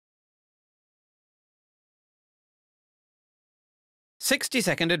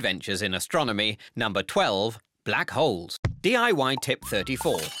60-second adventures in astronomy, number 12, black holes. DIY tip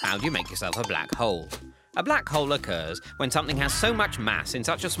 34, how do you make yourself a black hole? A black hole occurs when something has so much mass in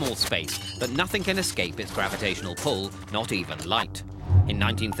such a small space that nothing can escape its gravitational pull, not even light. In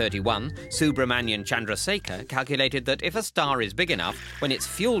 1931, Subrahmanyan Chandrasekhar calculated that if a star is big enough, when its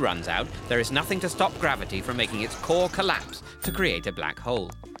fuel runs out, there is nothing to stop gravity from making its core collapse to create a black hole.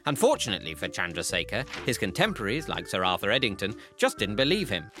 Unfortunately for Chandrasekhar, his contemporaries, like Sir Arthur Eddington, just didn't believe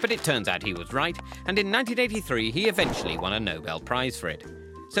him. But it turns out he was right, and in 1983 he eventually won a Nobel Prize for it.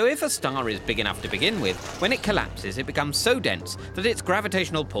 So if a star is big enough to begin with, when it collapses it becomes so dense that its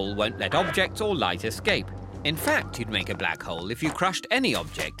gravitational pull won't let objects or light escape. In fact, you'd make a black hole if you crushed any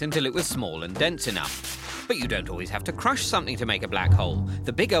object until it was small and dense enough. But you don't always have to crush something to make a black hole.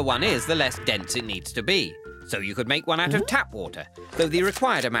 The bigger one is, the less dense it needs to be. So you could make one out of tap water, though the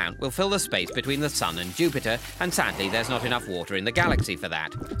required amount will fill the space between the Sun and Jupiter, and sadly there's not enough water in the galaxy for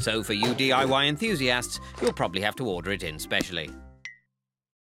that. So for you DIY enthusiasts, you'll probably have to order it in specially.